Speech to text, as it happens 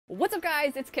What's up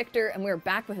guys, it's Kictor, and we're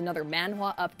back with another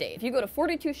manhwa update. If you go to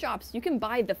 42 shops, you can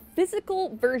buy the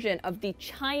physical version of the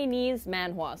Chinese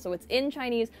manhwa. So it's in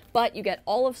Chinese, but you get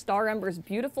all of Star Ember's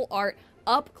beautiful art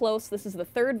up close. This is the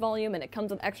 3rd volume and it comes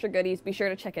with extra goodies. Be sure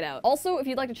to check it out. Also, if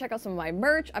you'd like to check out some of my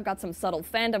merch, I've got some subtle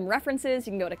fandom references.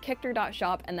 You can go to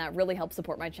kictor.shop and that really helps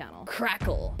support my channel.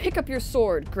 Crackle. Pick up your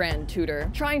sword, Grand Tutor.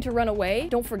 Trying to run away?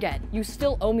 Don't forget, you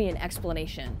still owe me an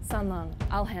explanation. Sanlang,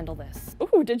 I'll handle this.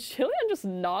 Ooh, did Xie Lian just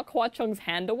knock Hua Cheng's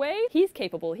hand away? He's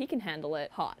capable, he can handle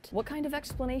it. Hot. What kind of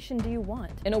explanation do you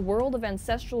want? In a world of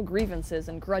ancestral grievances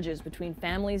and grudges between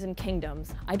families and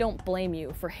kingdoms, I don't blame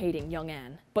you for hating young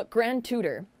Anne. But Grand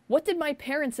Tutor, what did my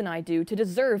parents and I do to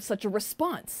deserve such a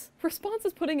response? Response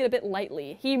is putting it a bit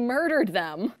lightly. He murdered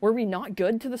them. Were we not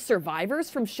good to the survivors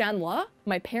from Shanle?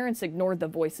 My parents ignored the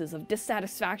voices of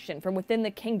dissatisfaction from within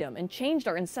the kingdom and changed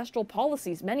our ancestral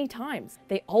policies many times.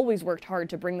 They always worked hard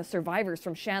to bring the survivors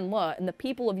from Shanle and the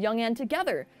people of Yong'an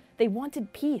together. They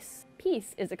wanted peace.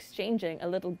 Peace is exchanging a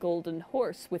little golden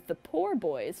horse with the poor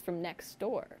boys from next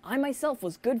door. I myself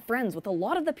was good friends with a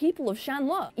lot of the people of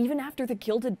Shanle. Even after the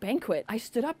Gilded Banquet, I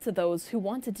stood up to those who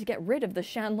wanted to get rid of the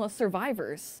Shanle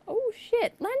survivors. Oh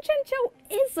shit, Lan Qian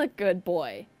Qiu is a good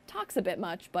boy. Talks a bit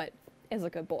much, but is a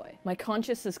good boy. My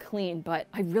conscience is clean, but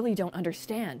I really don't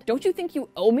understand. Don't you think you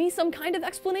owe me some kind of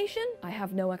explanation? I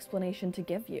have no explanation to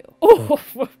give you. Oh,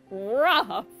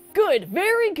 rough. Good,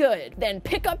 very good. Then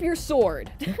pick up your sword.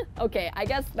 Okay, I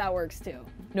guess that works too.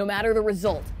 No matter the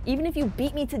result, even if you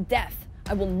beat me to death,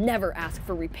 I will never ask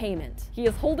for repayment. He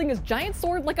is holding his giant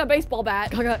sword like a baseball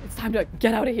bat. Gaga, it's time to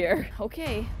get out of here.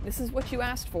 Okay, this is what you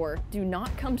asked for. Do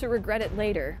not come to regret it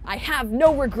later. I have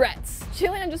no regrets. Xie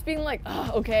Lian just being like,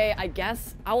 okay, I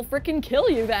guess I'll frickin' kill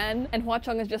you then. And Hua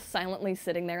Cheng is just silently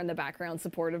sitting there in the background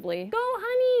supportively. Go,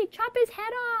 honey, chop his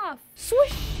head off.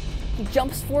 Swoosh. He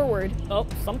jumps forward. Oh,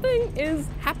 something is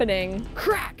happening.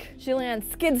 Crack! Xie Lian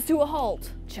skids to a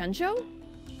halt. Qianqiu?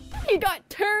 He got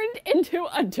turned into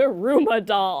a Daruma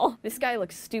doll. This guy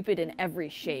looks stupid in every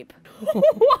shape.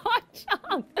 Watch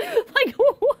out! Like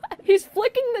what? He's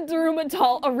flicking the Daruma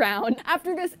doll around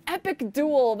after this epic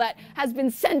duel that has been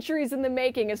centuries in the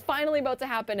making is finally about to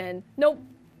happen and nope.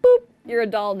 Boop. You're a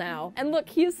doll now. And look,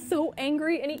 he is so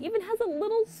angry and he even has a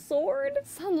little sword.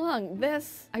 Sanlang,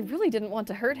 I really didn't want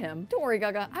to hurt him. Don't worry,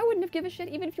 Gaga, I wouldn't have given a shit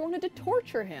even if you wanted to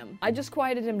torture him. I just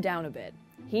quieted him down a bit.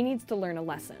 He needs to learn a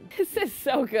lesson. This is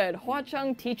so good. Hua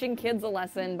Cheng teaching kids a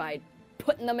lesson by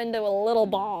putting them into a little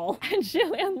ball. And Xie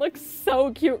Lian looks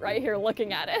so cute right here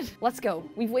looking at it. Let's go.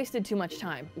 We've wasted too much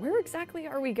time. Where exactly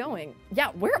are we going? Yeah,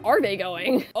 where are they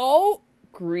going? Oh!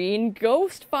 Green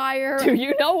ghost fire. Do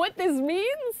you know what this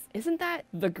means? Isn't that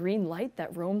the green light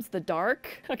that roams the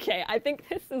dark? Okay, I think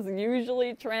this is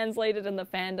usually translated in the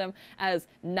fandom as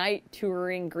night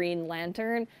touring green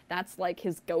lantern. That's like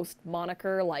his ghost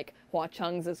moniker, like Hua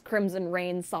Cheng's is Crimson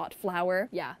Rain sought flower.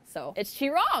 Yeah, so it's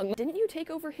Qi Rong. Didn't you take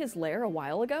over his lair a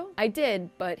while ago? I did,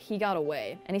 but he got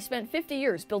away. And he spent 50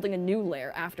 years building a new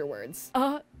lair afterwards.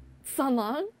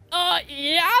 Sanlang?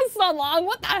 Yeah, Sanlang,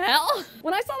 what the hell?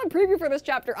 When I saw the preview for this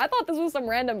chapter, I thought this was some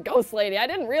random ghost lady. I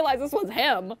didn't realize this was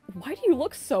him. Why do you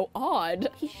look so odd?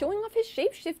 He's showing off his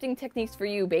shape-shifting techniques for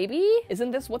you, baby. Isn't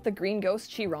this what the green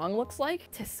ghost Qi Rong looks like?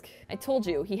 Tisk. I told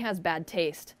you, he has bad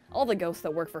taste. All the ghosts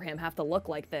that work for him have to look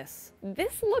like this.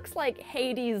 This looks like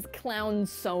Hades' clown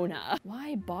Sona.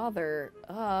 Why bother?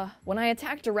 When I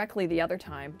attacked directly the other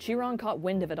time, Qi Rong caught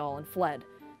wind of it all and fled.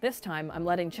 This time, I'm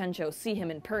letting Qianqiu see him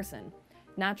in person.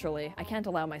 Naturally, I can't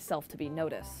allow myself to be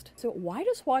noticed. So why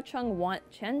does Hua Cheng want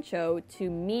Qianqiu to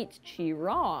meet Qi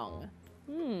Rong?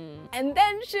 And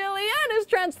then Xie Lian is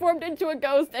transformed into a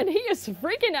ghost and he is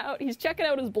freaking out. He's checking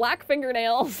out his black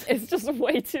fingernails. It's just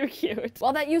way too cute.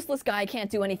 While that useless guy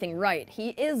can't do anything right, he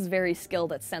is very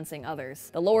skilled at sensing others.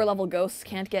 The lower level ghosts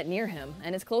can't get near him,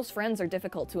 and his close friends are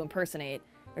difficult to impersonate.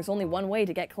 There's only one way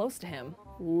to get close to him.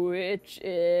 Which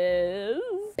is...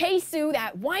 Peisu,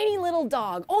 that whiny little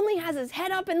dog, only has his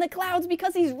head up in the clouds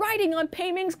because he's riding on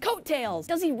Pei Ming's coattails.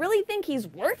 Does he really think he's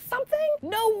worth something?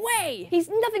 No way! He's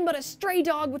nothing but a stray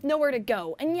dog with nowhere to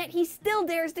go, and yet he still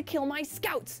dares to kill my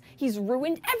scouts. He's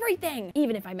ruined everything!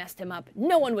 Even if I messed him up,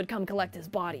 no one would come collect his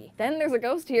body. Then there's a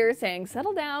ghost here saying,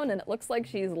 settle down, and it looks like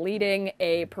she's leading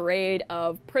a parade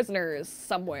of prisoners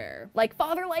somewhere. Like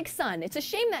father, like son. It's a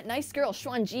shame that nice girl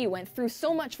Xuanji went through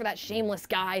so much for that shameless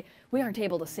guy. We aren't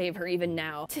able to save her even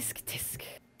now. Tisk tisk.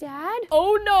 Dad?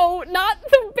 Oh no, not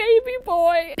the baby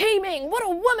boy! Pei Ming, what a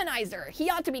womanizer! He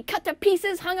ought to be cut to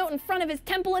pieces, hung out in front of his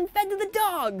temple, and fed to the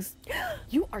dogs!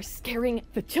 You are scaring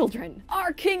the children.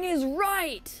 Our king is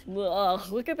right!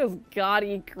 Ugh, look at this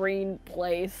gaudy green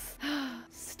place.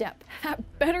 Step.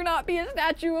 That better not be a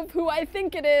statue of who I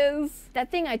think it is. That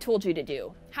thing I told you to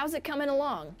do. How's it coming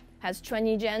along? Has Chuan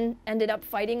Yizhen ended up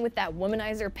fighting with that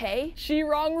womanizer Pei? Qi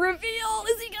Rong reveal!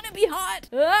 Is he gonna be hot?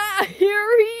 Ah,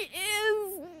 here he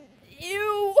is!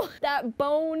 Ew! That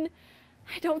bone.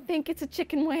 I don't think it's a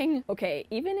chicken wing. Okay,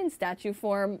 even in statue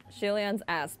form, Xie Lian's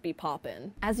ass be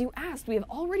poppin'. As you asked, we have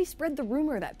already spread the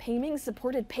rumor that Pei Ming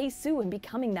supported Pei Su in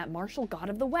becoming that martial god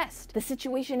of the West. The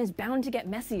situation is bound to get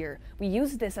messier. We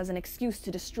used this as an excuse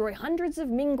to destroy hundreds of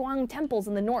Mingguang temples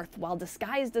in the north while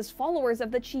disguised as followers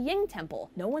of the Qiying temple.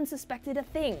 No one suspected a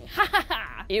thing. Ha ha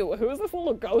ha! Ew, who's this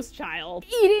little ghost child?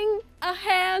 Eating a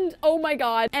hand, oh my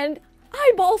god, and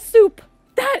eyeball soup!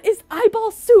 That is eyeball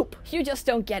soup! You just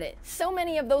don't get it. So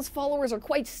many of those followers are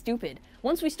quite stupid.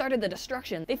 Once we started the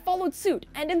destruction, they followed suit,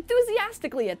 and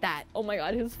enthusiastically at that. Oh my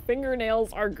god, his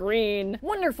fingernails are green.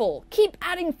 Wonderful! Keep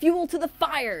adding fuel to the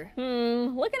fire!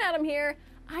 Looking at him here,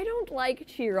 I don't like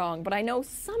Qi Rong, but I know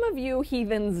some of you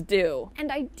heathens do.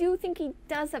 And I do think he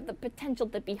does have the potential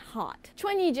to be hot.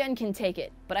 Chuan Yizhen can take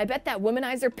it, but I bet that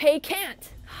womanizer Pei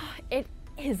can't. It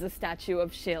is a statue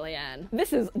of Xie Lian.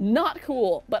 This is not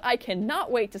cool, but I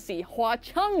cannot wait to see Hua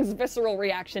Cheng's visceral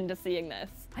reaction to seeing this.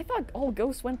 I thought all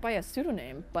ghosts went by a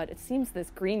pseudonym, but it seems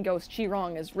this green ghost Qi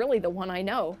Rong is really the one I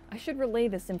know. I should relay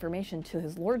this information to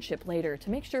his lordship later to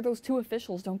make sure those two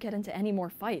officials don't get into any more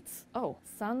fights. Oh,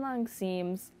 Sanlang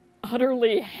seems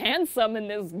utterly handsome in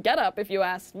this getup, if you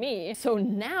ask me. So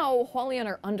now Hualian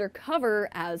are undercover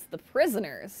as the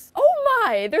prisoners. Oh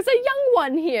my, there's a young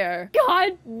one here.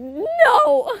 God,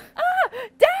 no! Ah,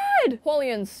 Dad!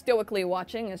 Hualian stoically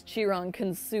watching as Qi Rong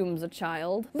consumes a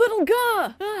child. Little Ge!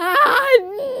 Ah,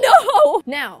 no!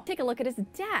 Now, take a look at his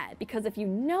dad, because if you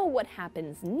know what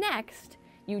happens next,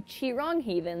 you Qi Rong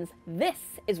heathens, this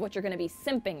is what you're gonna be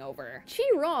simping over. Qi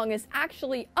Rong is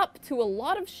actually up to a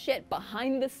lot of shit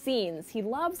behind the scenes. He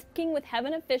loves fucking with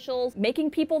heaven officials,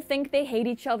 making people think they hate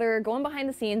each other, going behind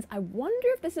the scenes. I wonder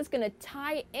if this is gonna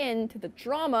tie into the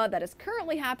drama that is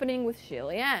currently happening with Xie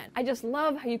Lian. I just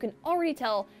love how you can already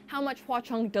tell how much Hua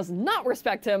Cheng does not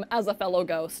respect him as a fellow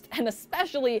ghost, and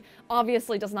especially,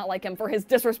 obviously, does not like him for his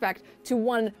disrespect to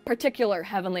one particular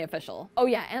heavenly official. Oh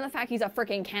yeah, and the fact he's a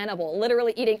freaking cannibal,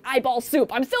 literally eating eyeball soup.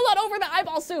 I'm still not over the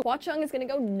eyeball soup. Hua Cheng is gonna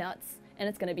go nuts, and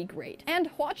it's gonna be great. And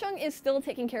Hua Cheng is still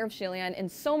taking care of Xie Lian in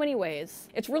so many ways.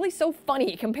 It's really so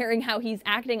funny comparing how he's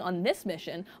acting on this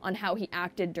mission on how he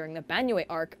acted during the Banyue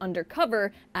arc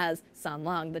undercover as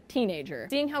Sanlang, the teenager.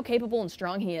 Seeing how capable and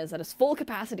strong he is at his full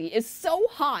capacity is so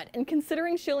hot, and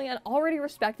considering Xie Lian already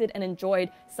respected and enjoyed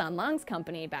Sanlang's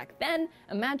company back then,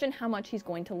 imagine how much he's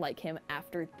going to like him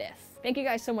after this. Thank you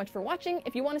guys so much for watching.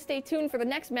 If you want to stay tuned for the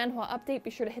next manhwa update, be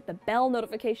sure to hit the bell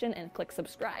notification and click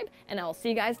subscribe, and I will see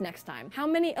you guys next time. How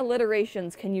many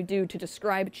alliterations can you do to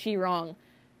describe Qi Rong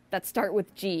that start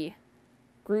with G?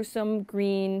 Gruesome,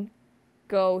 green,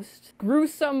 ghost.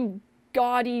 Gruesome,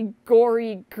 gaudy,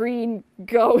 gory, green,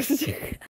 ghost.